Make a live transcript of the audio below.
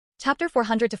Chapter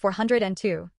 400 to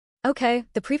 402. Okay,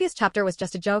 the previous chapter was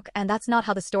just a joke, and that's not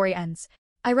how the story ends.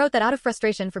 I wrote that out of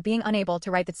frustration for being unable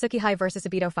to write the Tsukihai vs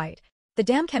Obito fight. The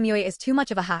damn Kamui is too much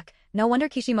of a hack. No wonder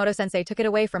Kishimoto-sensei took it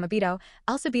away from Obito,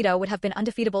 else Obito would have been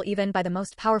undefeatable even by the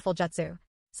most powerful jutsu.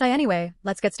 So anyway,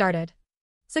 let's get started.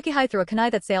 Tsukihai threw a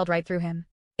kunai that sailed right through him.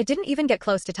 It didn't even get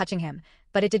close to touching him,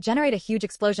 but it did generate a huge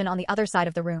explosion on the other side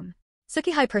of the room.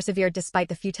 Tsukihai persevered despite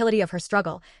the futility of her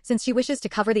struggle, since she wishes to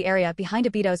cover the area behind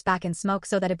Obito's back in smoke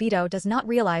so that Obito does not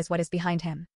realize what is behind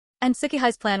him. And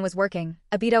Tsukihai's plan was working.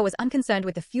 Obito was unconcerned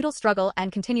with the futile struggle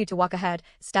and continued to walk ahead,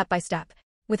 step by step.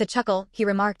 With a chuckle, he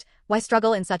remarked, "Why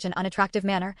struggle in such an unattractive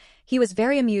manner?" He was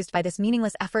very amused by this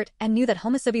meaningless effort and knew that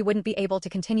Homusubi wouldn't be able to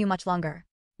continue much longer.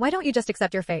 "Why don't you just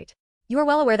accept your fate? You are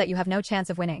well aware that you have no chance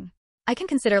of winning. I can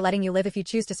consider letting you live if you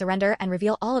choose to surrender and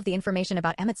reveal all of the information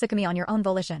about Emetsukumi on your own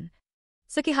volition."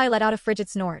 Tsukihai let out a frigid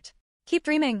snort. "Keep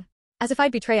dreaming. As if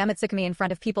I'd betray Emetsukumi in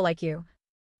front of people like you.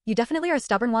 You definitely are a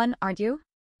stubborn one, aren't you?"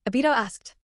 Obito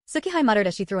asked. Tsukihai muttered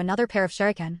as she threw another pair of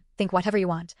shuriken. "Think whatever you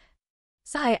want."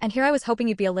 "Sigh, and here I was hoping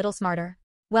you'd be a little smarter."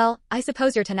 "Well, I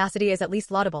suppose your tenacity is at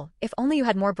least laudable. If only you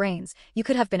had more brains, you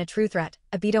could have been a true threat,"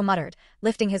 Obito muttered,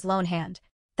 lifting his lone hand.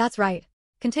 "That's right.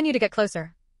 Continue to get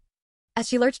closer." As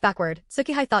she lurched backward,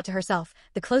 Tsukihai thought to herself,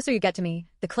 "The closer you get to me,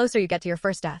 the closer you get to your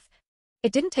first death."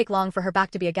 It didn't take long for her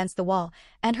back to be against the wall,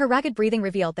 and her ragged breathing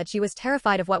revealed that she was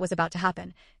terrified of what was about to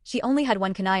happen. She only had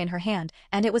one kunai in her hand,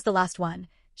 and it was the last one.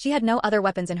 She had no other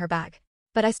weapons in her bag.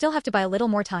 "But I still have to buy a little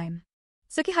more time."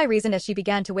 Tsukihai reasoned as she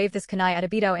began to wave this kunai at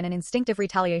Obito in an instinctive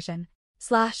retaliation.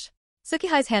 Slash.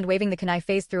 Tsukihai's hand waving the kunai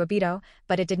phased through Obito,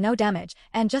 but it did no damage,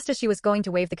 and just as she was going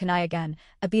to wave the kunai again,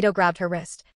 Obito grabbed her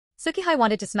wrist. Tsukihai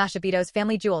wanted to smash Obito's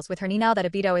family jewels with her knee now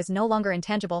that Obito is no longer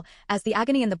intangible, as the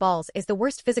agony in the balls is the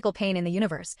worst physical pain in the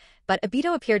universe, but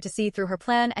Obito appeared to see through her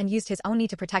plan and used his own knee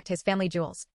to protect his family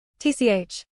jewels.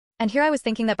 TCH. And here I was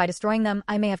thinking that by destroying them,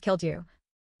 I may have killed you.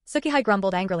 Tsukihai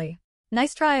grumbled angrily.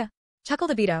 "Nice try,"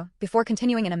 chuckled Obito, before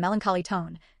continuing in a melancholy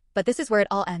tone, "but this is where it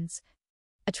all ends."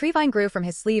 A tree vine grew from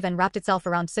his sleeve and wrapped itself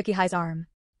around Tsukihai's arm.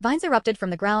 Vines erupted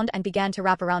from the ground and began to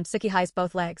wrap around Tsukihai's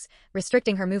both legs,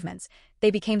 restricting her movements.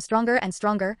 They became stronger and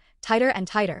stronger, tighter and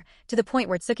tighter, to the point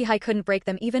where Tsukihai couldn't break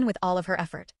them even with all of her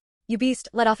effort. "You beast,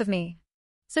 let off of me."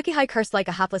 Tsukihai cursed like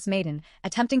a hapless maiden,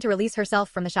 attempting to release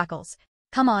herself from the shackles.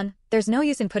 "Come on, there's no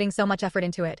use in putting so much effort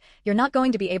into it. You're not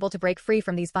going to be able to break free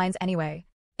from these vines anyway.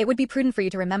 It would be prudent for you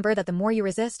to remember that the more you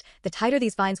resist, the tighter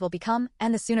these vines will become,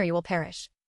 and the sooner you will perish."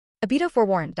 Obito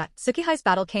forewarned that Tsukihai's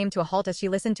battle came to a halt as she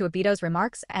listened to Obito's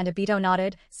remarks, and Obito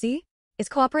nodded. "See? Is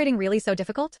cooperating really so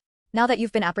difficult? Now that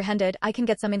you've been apprehended, I can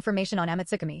get some information on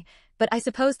Emetsukumi, but I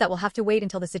suppose that we'll have to wait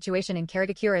until the situation in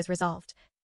Karigakura is resolved."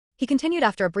 He continued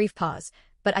after a brief pause,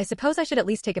 "But I suppose I should at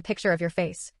least take a picture of your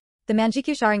face." The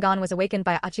Manjikyu Sharingan was awakened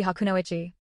by Uchiha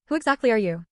Kunoichi. "Who exactly are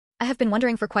you? I have been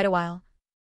wondering for quite a while."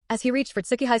 As he reached for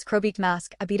Tsukihai's crow-beaked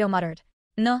mask, Obito muttered,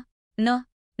 "No, no,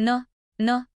 no,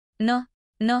 no, no,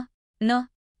 no, no,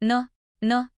 no,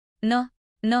 no, no,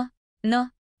 no, no,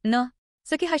 no."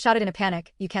 Tsukihai shouted in a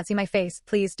panic, "You can't see my face,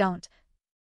 please don't."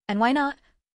 "And why not?"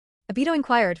 Obito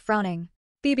inquired, frowning.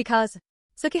 Because."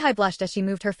 Tsukihai blushed as she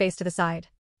moved her face to the side.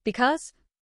 "Because?"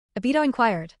 Obito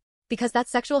inquired. "Because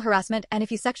that's sexual harassment, and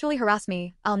if you sexually harass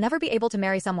me, I'll never be able to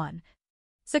marry someone."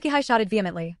 Tsukihai shouted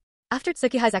vehemently. After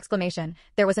Tsukihai's exclamation,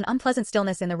 there was an unpleasant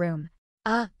stillness in the room.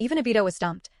 Even Obito was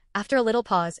stumped. After a little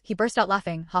pause, he burst out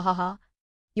laughing, "Ha ha ha.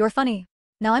 You're funny.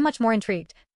 Now I'm much more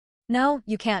intrigued." "No,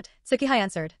 you can't," Tsukihai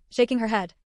answered, shaking her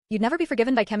head. "You'd never be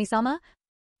forgiven by Kemi-sama?"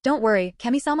 "Don't worry,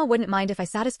 Kemi-sama wouldn't mind if I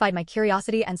satisfied my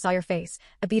curiosity and saw your face,"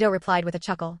 Obito replied with a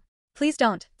chuckle. "Please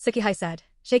don't," Tsukihai said,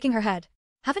 shaking her head.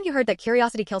 "Haven't you heard that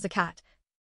curiosity kills a cat?"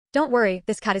 "Don't worry,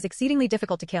 this cat is exceedingly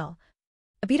difficult to kill."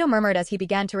 Obito murmured as he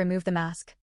began to remove the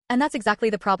mask. "And that's exactly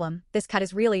the problem, this cat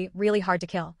is really, really hard to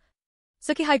kill."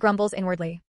 Tsukihai grumbles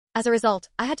inwardly. "As a result,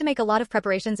 I had to make a lot of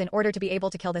preparations in order to be able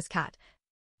to kill this cat."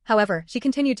 However, she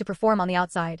continued to perform on the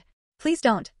outside. "Please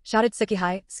don't," shouted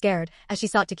Tsukihai, scared, as she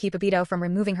sought to keep Obito from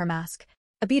removing her mask.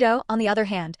 Obito, on the other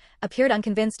hand, appeared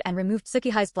unconvinced and removed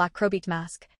Tsukihai's black crow-beaked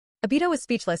mask. Obito was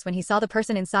speechless when he saw the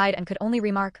person inside and could only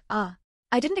remark, "Ah.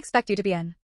 I didn't expect you to be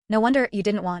in. No wonder you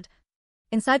didn't want."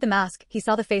 Inside the mask, he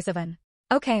saw the face of an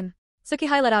 "Okay."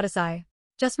 Tsukihai let out a sigh.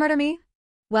 "Just murder me?"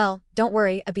 "Well, don't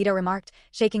worry," Obito remarked,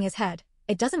 shaking his head.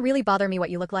 "It doesn't really bother me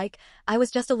what you look like. I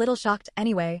was just a little shocked.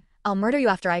 Anyway, I'll murder you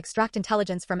after I extract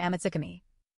intelligence from Emetsukumi."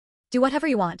 "Do whatever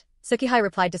you want," Tsukihai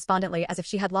replied despondently as if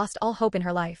she had lost all hope in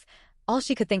her life. All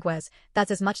she could think was,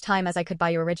 "That's as much time as I could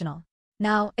buy you original.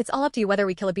 Now, it's all up to you whether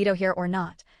we kill Obito here or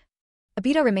not."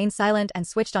 Obito remained silent and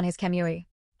switched on his Kamui.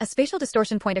 A spatial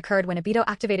distortion point occurred when Obito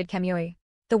activated Kamui.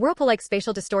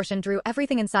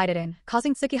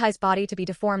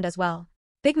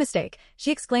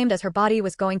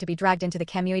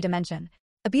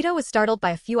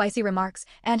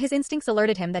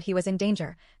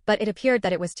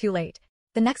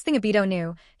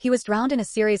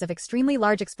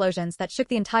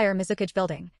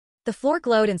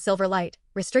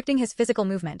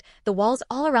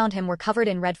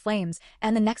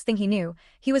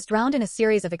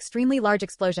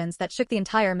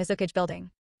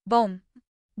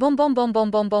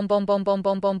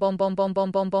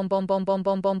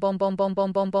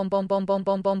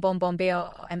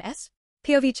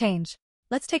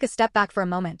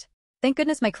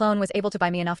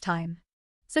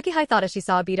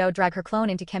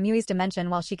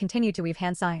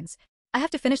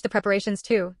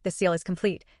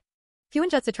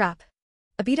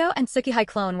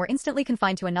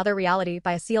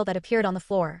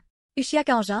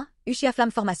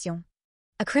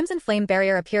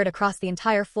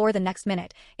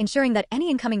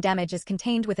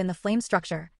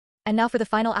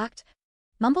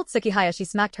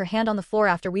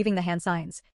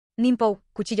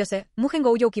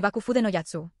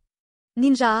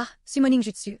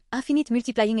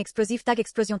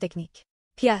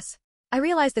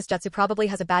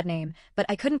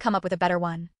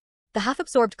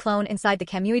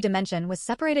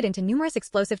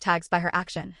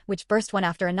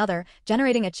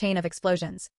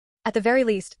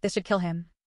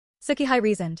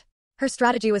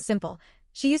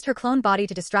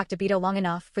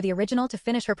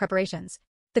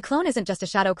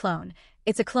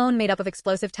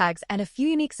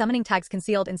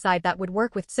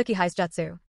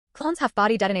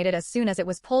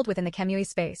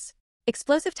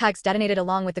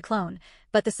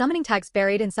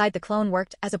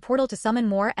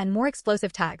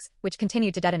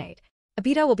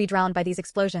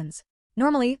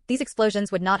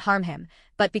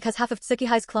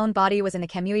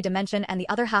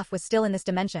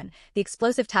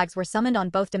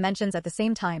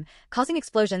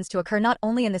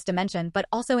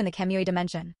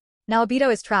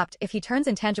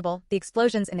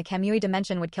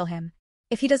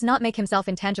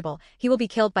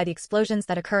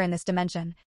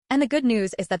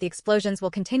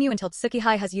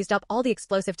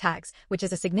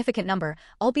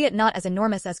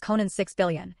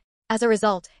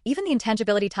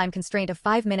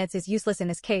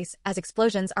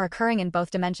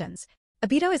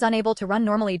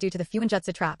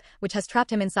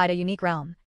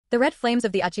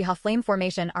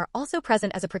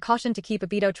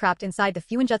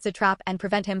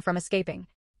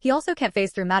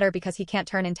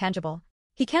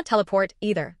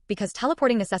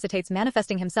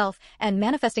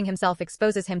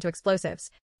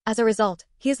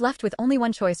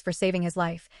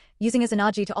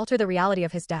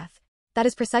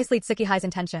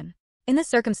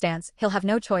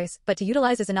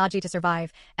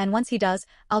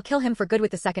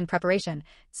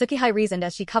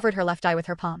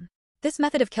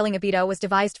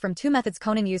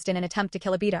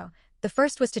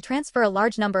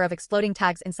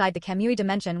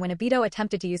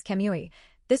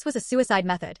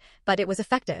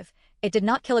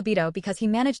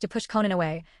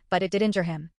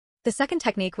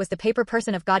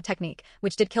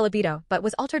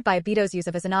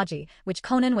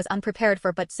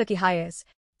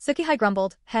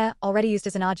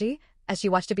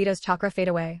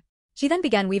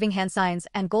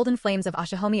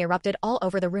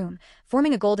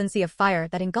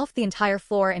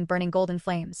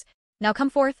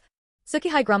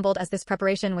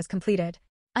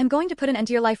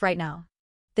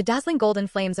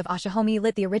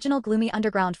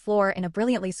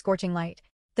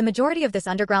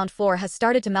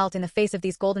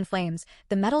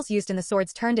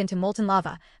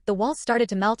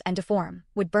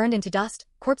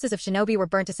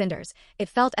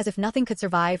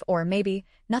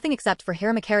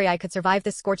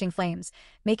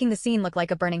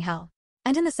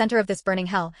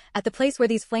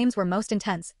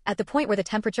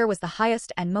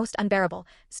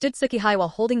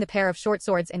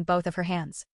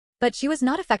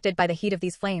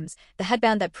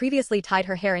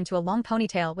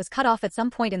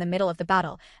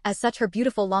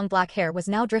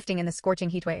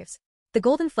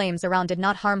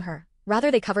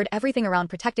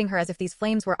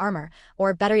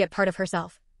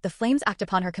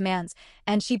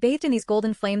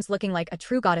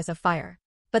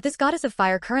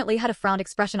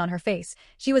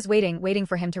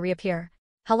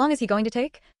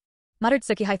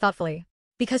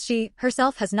 Because she,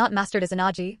 herself, has not mastered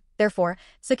Izanagi, therefore,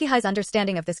 Tsukihai's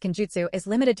understanding of this kenjutsu is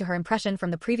limited to her impression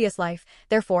from the previous life,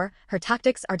 therefore, her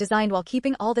tactics are designed while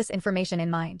keeping all this information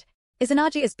in mind.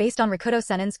 Izanagi is based on Rikudo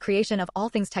Sennin's creation of all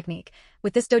things technique.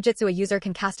 With this dojutsu a user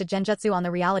can cast a genjutsu on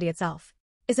the reality itself.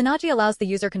 Izanagi allows the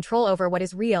user control over what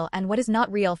is real and what is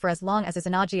not real for as long as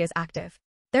Izanagi is active.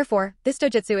 Therefore, this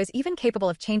dojutsu is even capable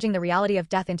of changing the reality of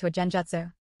death into a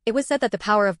genjutsu. It was said that the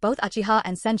power of both Uchiha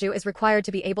and Senju is required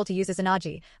to be able to use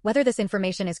Izanagi. Whether this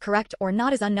information is correct or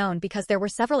not is unknown because there were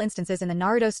several instances in the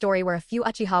Naruto story where a few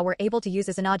Uchiha were able to use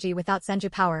Izanagi without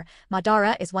Senju power.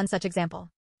 Madara is one such example.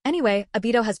 Anyway,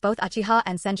 Obito has both Uchiha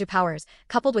and Senju powers,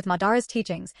 coupled with Madara's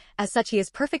teachings. As such, he is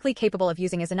perfectly capable of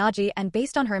using Izanagi, and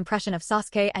based on her impression of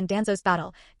Sasuke and Danzo's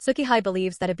battle, Tsukihai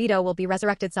believes that Obito will be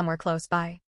resurrected somewhere close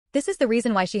by. This is the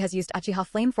reason why she has used Uchiha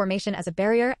Flame Formation as a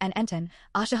barrier and Enten,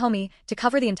 Ashihomi, to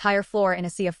cover the entire floor in a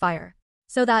sea of fire.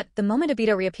 So that, the moment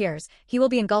Obito reappears, he will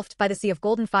be engulfed by the sea of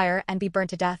golden fire and be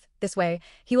burnt to death. This way,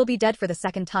 he will be dead for the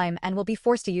second time and will be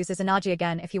forced to use Izanagi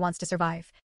again if he wants to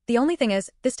survive. The only thing is,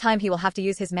 this time he will have to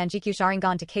use his Manjikyu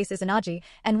Sharingan to case Izanagi,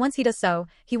 and once he does so,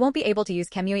 he won't be able to use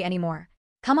Kamui anymore.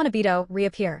 Come on Obito,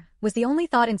 reappear, was the only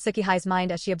thought in Tsukihai's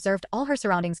mind as she observed all her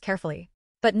surroundings carefully.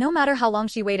 But no matter how long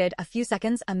she waited, a few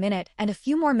seconds, a minute, and a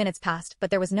few more minutes passed,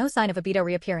 but there was no sign of Obito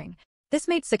reappearing. This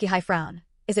made Tsukihai frown.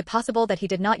 Is it possible that he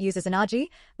did not use Izanagi?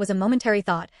 Was a momentary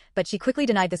thought, but she quickly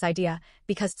denied this idea,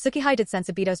 because Tsukihai did sense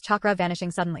Obito's chakra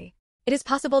vanishing suddenly. It is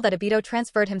possible that Obito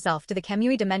transferred himself to the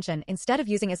Kamui dimension instead of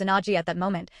using Izanagi at that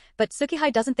moment, but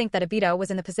Tsukihai doesn't think that Obito was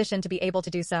in the position to be able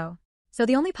to do so. So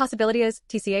the only possibility is,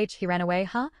 TCH, he ran away,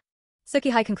 huh?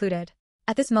 Tsukihai concluded.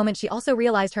 At this moment she also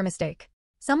realized her mistake.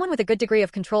 Someone with a good degree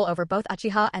of control over both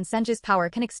Uchiha and Senju's power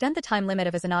can extend the time limit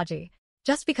of Izanagi.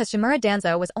 Just because Shimura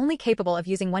Danzo was only capable of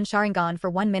using one Sharingan for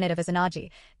 1 minute of Izanagi,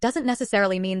 doesn't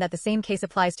necessarily mean that the same case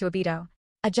applies to Obito.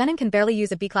 A genin can barely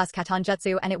use a B-class Katan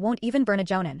Jutsu and it won't even burn a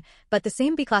jonin, but the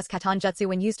same B-class Katan Jutsu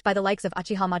when used by the likes of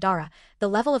Uchiha Madara, the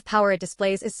level of power it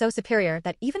displays is so superior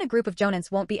that even a group of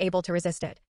jonins won't be able to resist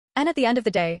it. And at the end of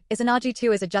the day, Izanagi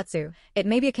too is a jutsu. It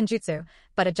may be a kenjutsu,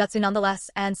 but a jutsu nonetheless,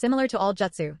 and similar to all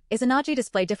jutsu, Izanagi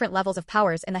display different levels of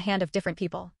powers in the hand of different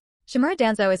people. Shimura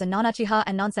Danzo is a non-Uchiha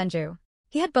and non-Senju.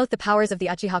 He had both the powers of the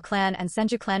Uchiha clan and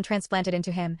Senju clan transplanted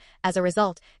into him. As a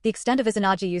result, the extent of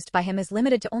Izanagi used by him is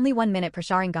limited to only 1 minute per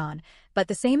Sharingan, but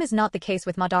the same is not the case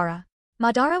with Madara.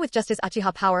 Madara with just his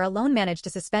Uchiha power alone managed to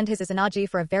suspend his Izanagi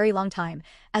for a very long time.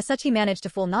 As such he managed to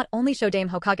fool not only Shodame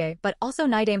Hokage but also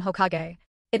Naidame Hokage.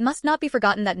 It must not be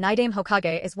forgotten that Naidame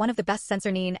Hokage is one of the best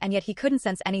sensor nin and yet he couldn't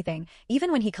sense anything,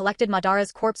 even when he collected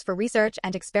Madara's corpse for research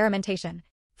and experimentation.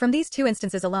 From these two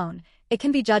instances alone, it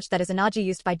can be judged that Izanagi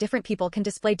used by different people can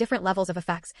display different levels of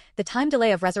effects, the time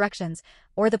delay of resurrections,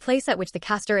 or the place at which the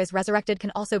caster is resurrected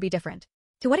can also be different.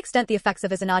 To what extent the effects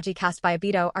of Izanagi cast by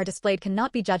Obito are displayed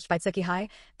cannot be judged by Tsukihai,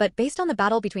 but based on the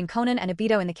battle between Konan and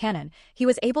Obito in the canon, he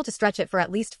was able to stretch it for at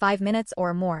least 5 minutes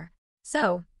or more.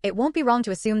 So, it won't be wrong to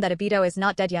assume that Obito is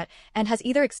not dead yet, and has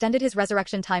either extended his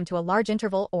resurrection time to a large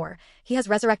interval or, he has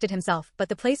resurrected himself but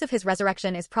the place of his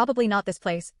resurrection is probably not this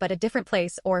place but a different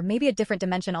place or maybe a different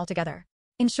dimension altogether.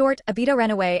 In short, Obito ran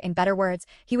away, in better words,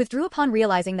 he withdrew upon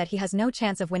realizing that he has no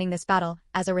chance of winning this battle.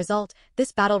 As a result,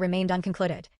 this battle remained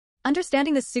unconcluded.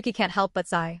 Understanding this, Suki can't help but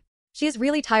sigh. She is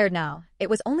really tired now. It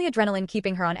was only adrenaline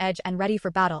keeping her on edge and ready for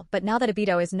battle, but now that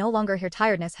Obito is no longer here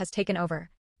tiredness has taken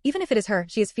over. Even if it is her,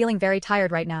 she is feeling very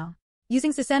tired right now.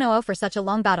 Using Susanoo for such a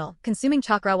long battle, consuming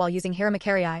chakra while using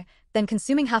Hiramakari, then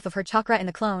consuming half of her chakra in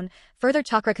the clone, further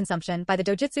chakra consumption by the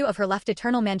dojutsu of her left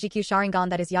eternal Manjikyu Sharingan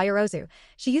that is Yayorozu,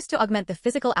 she used to augment the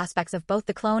physical aspects of both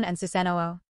the clone and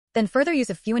Susanoo. Then further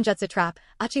use of Fuinjutsu Trap,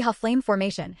 Uchiha Flame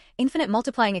Formation, infinite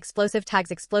multiplying explosive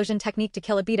tags explosion technique to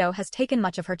kill Obito has taken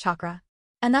much of her chakra.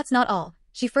 And that's not all.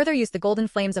 She further used the golden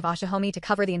flames of Ashihomi to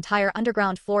cover the entire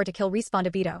underground floor to kill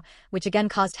respawned Obito, which again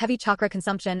caused heavy chakra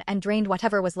consumption and drained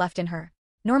whatever was left in her.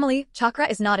 Normally, chakra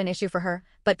is not an issue for her,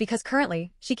 but because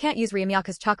currently, she can't use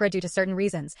Ryumyaku's chakra due to certain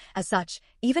reasons, as such,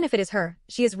 even if it is her,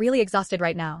 she is really exhausted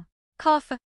right now.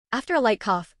 Cough. After a light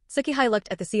cough, Tsukihai looked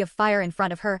at the sea of fire in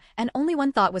front of her and only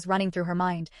one thought was running through her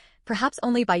mind. Perhaps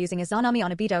only by using Izanami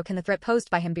on Obito can the threat posed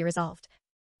by him be resolved.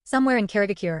 Somewhere in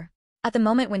Kirigakure. At the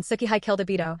moment when Tsukihai killed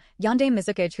Obito, Yandame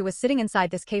Mizukage who was sitting inside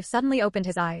this cave suddenly opened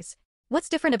his eyes. What's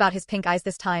different about his pink eyes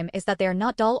this time is that they are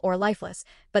not dull or lifeless,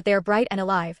 but they are bright and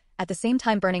alive, at the same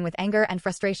time burning with anger and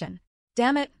frustration.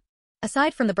 Damn it!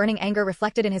 Aside from the burning anger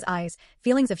reflected in his eyes,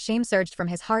 feelings of shame surged from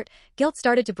his heart, guilt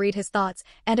started to breed his thoughts,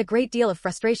 and a great deal of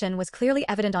frustration was clearly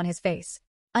evident on his face.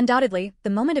 Undoubtedly, the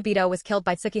moment Obito was killed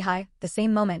by Tsukihai, the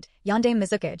same moment, Yandame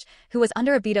Mizukage, who was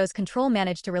under Obito's control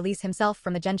managed to release himself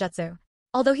from the genjutsu.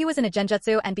 Although he was in a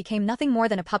genjutsu and became nothing more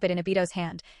than a puppet in Obito's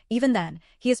hand, even then,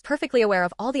 he is perfectly aware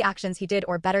of all the actions he did,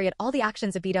 or better yet, all the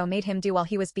actions Obito made him do while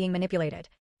he was being manipulated.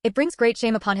 It brings great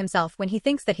shame upon himself when he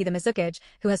thinks that he, the Mizukage,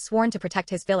 who has sworn to protect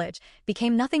his village,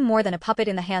 became nothing more than a puppet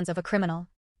in the hands of a criminal.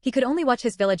 He could only watch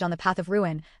his village on the path of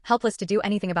ruin, helpless to do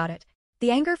anything about it. The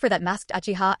anger for that masked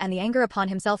Uchiha and the anger upon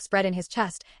himself spread in his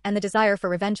chest, and the desire for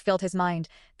revenge filled his mind,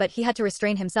 but he had to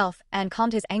restrain himself and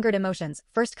calmed his angered emotions.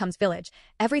 First comes village,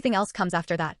 everything else comes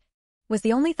after that, was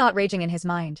the only thought raging in his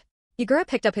mind. Yugura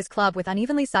picked up his club with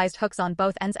unevenly sized hooks on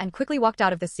both ends and quickly walked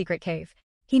out of this secret cave.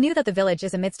 He knew that the village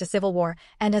is amidst a civil war,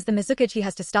 and as the Mizukage he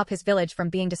has to stop his village from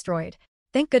being destroyed.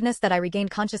 Thank goodness that I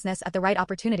regained consciousness at the right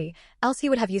opportunity, else he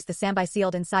would have used the sambai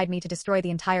sealed inside me to destroy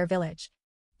the entire village.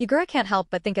 Yugura can't help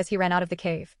but think as he ran out of the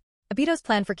cave. Obito's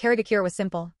plan for Karigakure was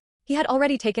simple. He had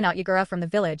already taken out Yugura from the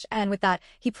village, and with that,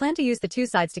 he planned to use the two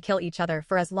sides to kill each other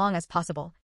for as long as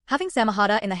possible. Having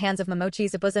Samahata in the hands of Momochi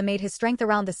Zabuza made his strength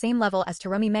around the same level as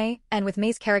Terumi Mei, and with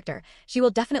Mei's character, she will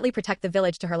definitely protect the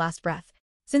village to her last breath.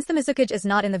 Since the Mizukage is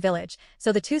not in the village,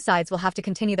 so the two sides will have to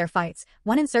continue their fights,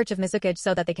 one in search of Mizukage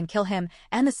so that they can kill him,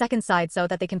 and the second side so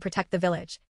that they can protect the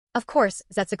village. Of course,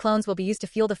 Zetsu clones will be used to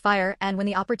fuel the fire, and when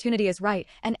the opportunity is right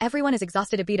and everyone is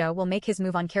exhausted, Obito will make his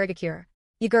move on Karigakure.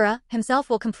 Yugura, himself,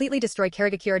 will completely destroy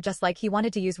Karigakure just like he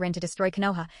wanted to use Rin to destroy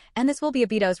Konoha, and this will be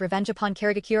Obito's revenge upon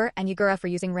Karigakure and Yugura for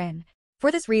using Rin. For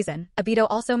this reason, Obito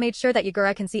also made sure that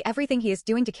Yugura can see everything he is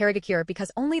doing to Karigakure, because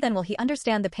only then will he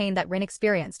understand the pain that Rin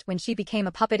experienced when she became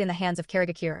a puppet in the hands of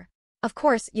Karigakure. Of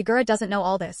course, Yugura doesn't know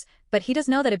all this, but he does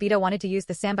know that Obito wanted to use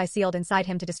the sambai sealed inside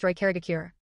him to destroy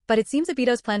Karigakure. But it seems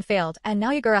Obito's plan failed, and now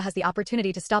Yugura has the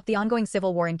opportunity to stop the ongoing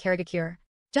civil war in Karigakure.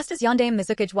 Just as Yondaime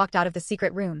Mizukage walked out of the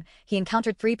secret room, he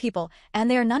encountered three people, and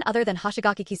they are none other than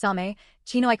Hoshigaki Kisame,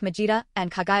 Chinoike Majida,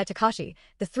 and Kagaya Takashi,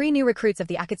 the three new recruits of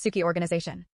the Akatsuki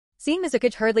organization. Seeing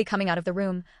Mizukage hurriedly coming out of the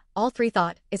room, all three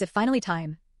thought, "Is it finally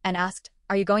time?" and asked,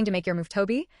 "Are you going to make your move,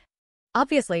 Tobi?"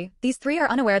 Obviously, these three are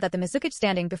unaware that the Mizukage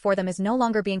standing before them is no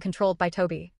longer being controlled by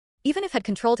Tobi. Even if had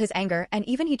controlled his anger, and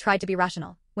even he tried to be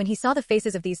rational, when he saw the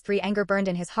faces of these three, anger burned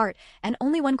in his heart, and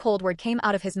only one cold word came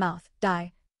out of his mouth: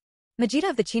 "Die." Majida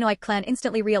of the Chinoike clan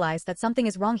instantly realized that something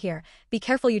is wrong here. "Be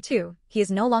careful, you two, he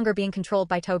is no longer being controlled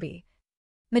by Tobi."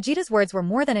 Majida's words were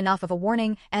more than enough of a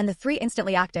warning, and the three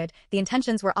instantly acted. The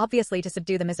intentions were obviously to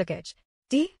subdue the Mizukage.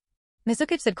 "D?"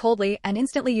 Mizukage said coldly and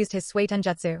instantly used his Suiton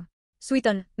Jutsu.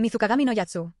 Suiton, Mifukagami no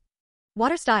Yatsu.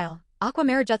 Water style, Aqua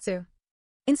Mirror Jutsu.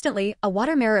 Instantly, a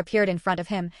water mirror appeared in front of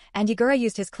him, and Yugura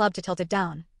used his club to tilt it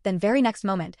down. Then very next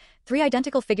moment, three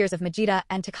identical figures of Majida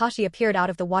and Takashi appeared out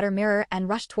of the water mirror and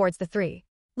rushed towards the three.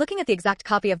 Looking at the exact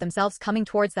copy of themselves coming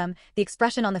towards them, the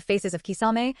expression on the faces of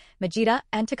Kisame, Majida,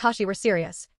 and Takashi were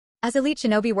serious. As elite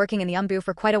shinobi working in the Umbu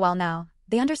for quite a while now,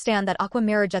 they understand that Aqua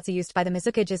Mirror Jutsu used by the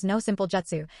Mizukage is no simple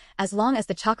jutsu. As long as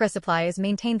the chakra supply is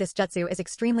maintained, this jutsu is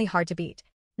extremely hard to beat.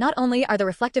 Not only are the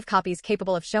reflective copies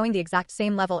capable of showing the exact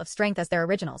same level of strength as their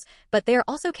originals, but they are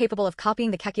also capable of copying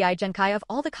the Kekkei Genkai of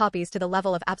all the copies to the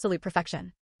level of absolute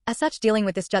perfection. As such, dealing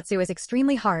with this jutsu is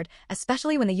extremely hard,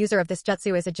 especially when the user of this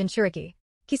jutsu is a Jinchuriki.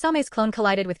 Kisame's clone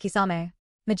collided with Kisame.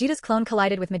 Majida's clone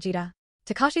collided with Majida.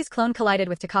 Takashi's clone collided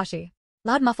with Takashi.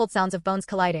 Loud muffled sounds of bones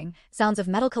colliding, sounds of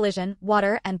metal collision,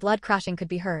 water, and blood crashing could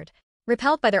be heard.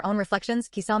 Repelled by their own reflections,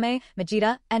 Kisame,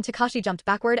 Majida, and Takashi jumped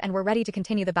backward and were ready to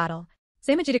continue the battle.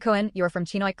 "Say, Majida-kun, you are from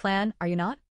Chinoike clan, are you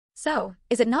not? So,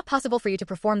 is it not possible for you to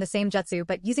perform the same jutsu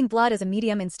but using blood as a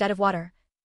medium instead of water?"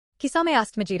 Kisame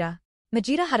asked Majida.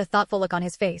 Majida had a thoughtful look on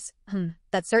his face.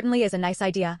 That certainly is a nice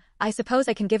idea. I suppose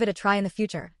I can give it a try in the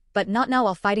future, but not now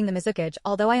while fighting the Mizukage,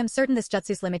 although I am certain this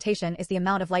jutsu's limitation is the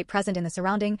amount of light present in the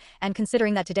surrounding, and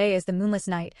considering that today is the moonless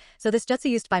night, so this jutsu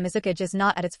used by Mizukage is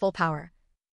not at its full power.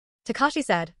 Takashi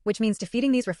said, which means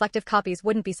defeating these reflective copies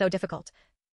wouldn't be so difficult.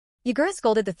 Yugura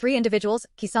scolded the three individuals.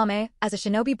 "Kisame, as a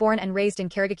shinobi born and raised in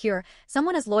Karigakure,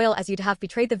 someone as loyal as you to have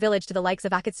betrayed the village to the likes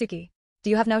of Akatsuki.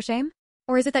 Do you have no shame?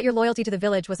 Or is it that your loyalty to the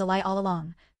village was a lie all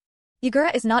along?"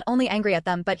 Yugura is not only angry at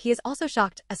them, but he is also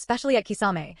shocked, especially at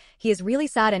Kisame. He is really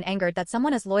sad and angered that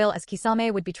someone as loyal as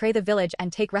Kisame would betray the village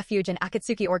and take refuge in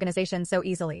Akatsuki organization so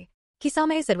easily.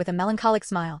 Kisame said with a melancholic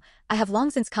smile, "I have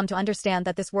long since come to understand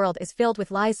that this world is filled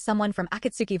with lies. Someone from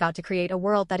Akatsuki vowed to create a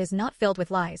world that is not filled with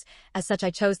lies. As such,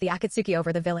 I chose the Akatsuki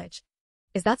over the village."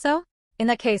 "Is that so? In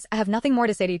that case, I have nothing more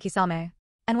to say to you, Kisame.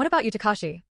 And what about you,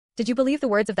 Takashi? Did you believe the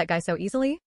words of that guy so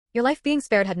easily? Your life being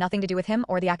spared had nothing to do with him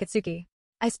or the Akatsuki.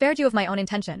 I spared you of my own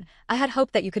intention. I had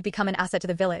hoped that you could become an asset to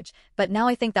the village, but now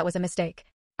I think that was a mistake.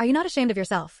 Are you not ashamed of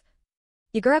yourself?"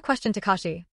 Yugura questioned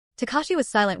Takashi. Takashi was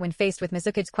silent when faced with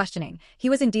Mizukage's questioning. He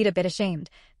was indeed a bit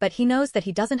ashamed, but he knows that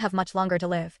he doesn't have much longer to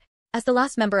live. As the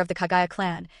last member of the Kagaya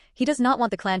clan, he does not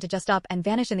want the clan to just up and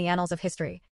vanish in the annals of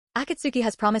history. Akatsuki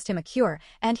has promised him a cure,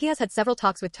 and he has had several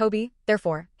talks with Tobi,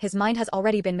 therefore, his mind has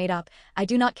already been made up. I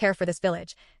do not care for this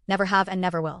village. Never have and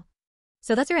never will.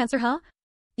 So that's your answer, huh?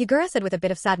 Yagura said with a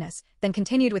bit of sadness, then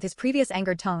continued with his previous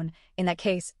angered tone, in that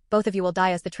case, both of you will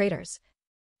die as the traitors.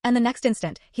 And the next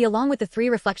instant, he along with the three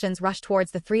reflections rushed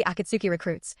towards the three Akatsuki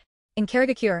recruits. In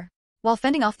Karigakure, while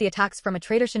fending off the attacks from a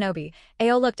traitor shinobi,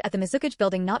 Ao looked at the Mizukage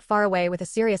building not far away with a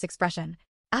serious expression.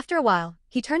 After a while,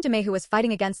 he turned to Mei who was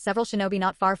fighting against several shinobi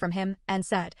not far from him, and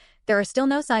said, there are still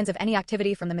no signs of any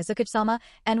activity from the Mizukage-sama,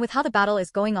 and with how the battle is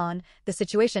going on, the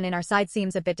situation in our side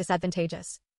seems a bit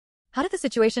disadvantageous. How did the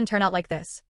situation turn out like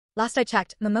this? Last I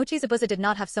checked, Momochi Zabuza did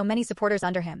not have so many supporters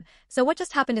under him, so what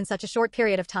just happened in such a short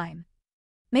period of time?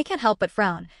 Mei can't help but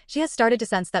frown. She has started to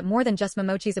sense that more than just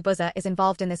Momochi Zabuza is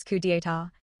involved in this coup d'état.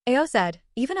 Ao said,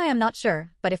 even I am not sure,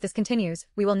 but if this continues,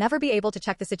 we will never be able to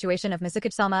check the situation of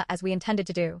Mizukage-sama as we intended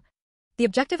to do. The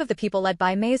objective of the people led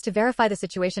by Mei is to verify the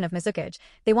situation of Mizukage.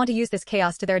 They want to use this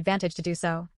chaos to their advantage to do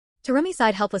so. Terumi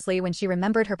sighed helplessly when she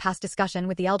remembered her past discussion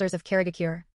with the elders of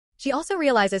Karigakure. She also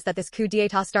realizes that this coup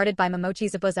d'état started by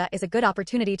Momochi Zabuza is a good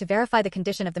opportunity to verify the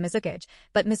condition of the Mizukage,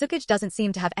 but Mizukage doesn't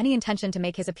seem to have any intention to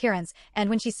make his appearance, and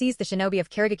when she sees the shinobi of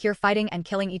Karigakure fighting and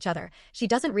killing each other, she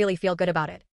doesn't really feel good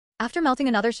about it. After melting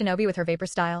another shinobi with her vapor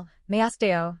style, Mei asked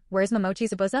Ao, where's Momochi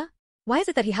Zabuza? Why is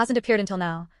it that he hasn't appeared until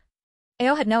now?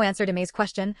 Ao had no answer to Mei's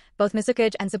question. Both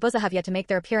Mizukage and Zabuza have yet to make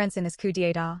their appearance in this coup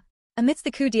d'état. Amidst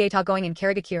the coup d'état going in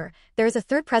Karigakure, there is a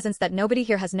third presence that nobody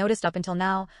here has noticed up until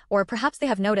now, or perhaps they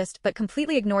have noticed but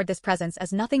completely ignored this presence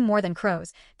as nothing more than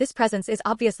crows. This presence is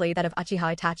obviously that of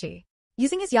Uchiha Itachi.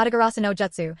 Using his Yatagarasu no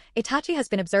Jutsu, Itachi has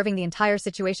been observing the entire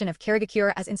situation of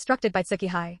Karigakure as instructed by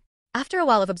Tsukihei. After a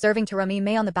while of observing Terumi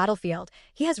Mei on the battlefield,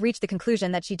 he has reached the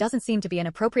conclusion that she doesn't seem to be an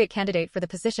appropriate candidate for the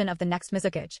position of the next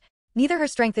Mizukage. Neither her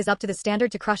strength is up to the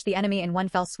standard to crush the enemy in one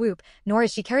fell swoop, nor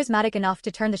is she charismatic enough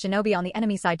to turn the shinobi on the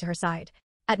enemy side to her side.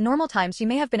 At normal times she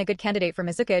may have been a good candidate for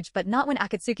Mizukage, but not when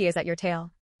Akatsuki is at your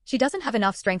tail. She doesn't have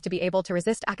enough strength to be able to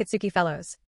resist Akatsuki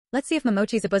fellows. Let's see if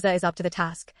Momochi Zabuza is up to the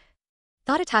task,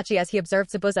 thought Itachi as he observed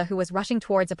Zabuza who was rushing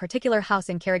towards a particular house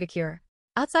in Karigakure.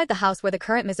 Outside the house where the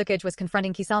current Mizukage was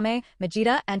confronting Kisame,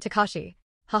 Majida, and Takashi.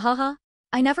 Ha ha ha.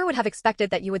 I never would have expected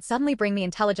that you would suddenly bring me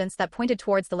intelligence that pointed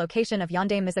towards the location of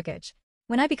Yondaime Mizukage.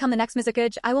 When I become the next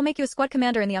Mizukage, I will make you a squad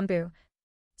commander in the Umbu,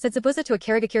 said Zabuza to a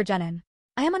Karigakure genin.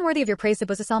 I am unworthy of your praise,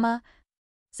 Zabuza-sama,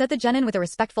 said the genin with a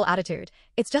respectful attitude.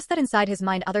 It's just that inside his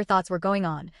mind other thoughts were going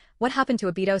on. What happened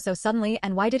to Obito so suddenly,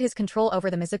 and why did his control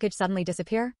over the Mizukage suddenly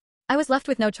disappear? I was left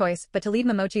with no choice but to lead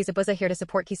Momochi Zabuza here to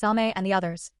support Kisame and the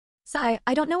others. Sigh,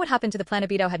 I don't know what happened to the plan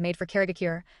Obito had made for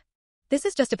Karigakure. This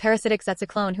is just a parasitic Zetsu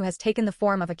clone who has taken the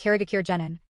form of a Karigakure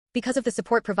genin. Because of the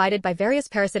support provided by various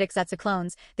parasitic Zetsu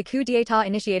clones, the coup d'état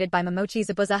initiated by Momochi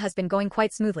Zabuza has been going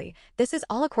quite smoothly. This is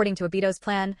all according to Obito's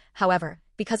plan. However,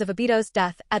 because of Obito's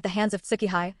death at the hands of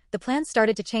Tsukihei, the plan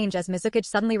started to change as Mizukage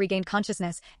suddenly regained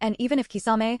consciousness, and even if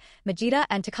Kisame, Majida,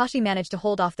 and Takashi managed to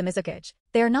hold off the Mizukage,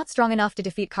 they are not strong enough to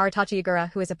defeat Karatachi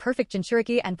Yagura, who is a perfect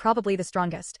Jinchuriki and probably the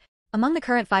strongest among the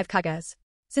current 5 Kages.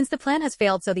 Since the plan has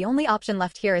failed, so the only option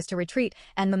left here is to retreat,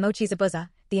 and Momochi Zabuza,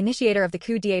 the initiator of the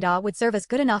coup d'état, would serve as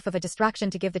good enough of a distraction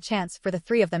to give the chance for the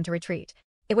 3 of them to retreat.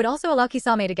 It would also allow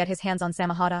Kisame to get his hands on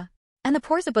Samehada. And the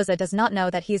poor Zabuza does not know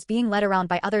that he is being led around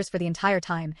by others for the entire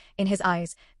time. In his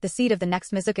eyes, the seed of the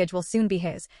next Mizukage will soon be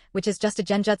his, which is just a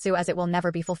genjutsu as it will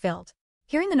never be fulfilled.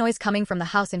 Hearing the noise coming from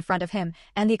the house in front of him,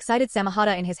 and the excited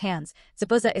Samehada in his hands,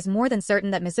 Zabuza is more than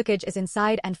certain that Mizukage is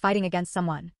inside and fighting against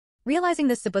someone. Realizing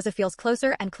this, Zabuza feels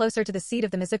closer and closer to the seed of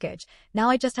the Mizukage.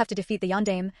 Now I just have to defeat the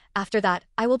Yondaime. After that,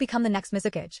 I will become the next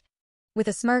Mizukage. With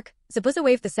a smirk, Zabuza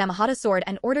waved the Samehada sword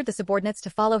and ordered the subordinates to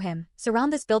follow him,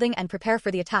 surround this building and prepare for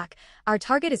the attack. Our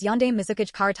target is Yondaime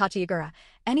Mizukage Karatachi Yagura.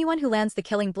 Anyone who lands the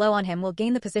killing blow on him will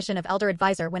gain the position of Elder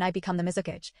Advisor when I become the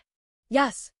Mizukage.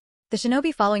 Yes. The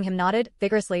shinobi following him nodded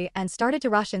vigorously and started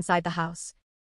to rush inside the house.